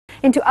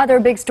Into other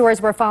big stories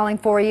we're following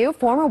for you.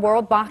 Former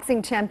world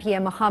boxing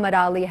champion Muhammad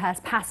Ali has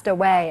passed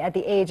away at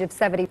the age of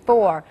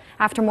 74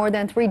 after more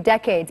than 3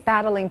 decades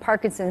battling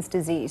Parkinson's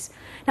disease.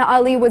 Now,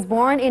 Ali was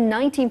born in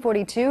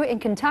 1942 in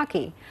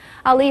Kentucky.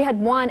 Ali had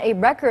won a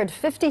record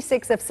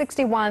 56 of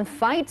 61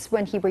 fights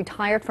when he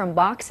retired from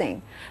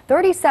boxing,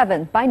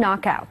 37 by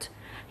knockout.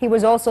 He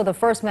was also the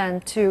first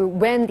man to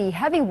win the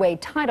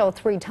heavyweight title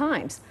 3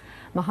 times.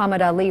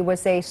 Muhammad Ali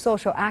was a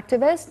social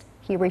activist.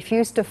 He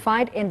refused to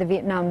fight in the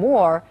Vietnam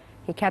War.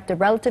 He kept a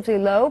relatively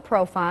low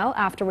profile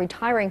after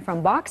retiring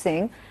from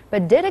boxing,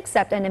 but did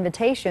accept an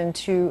invitation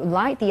to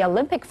light the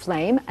Olympic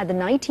flame at the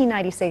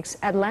 1996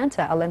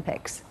 Atlanta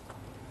Olympics.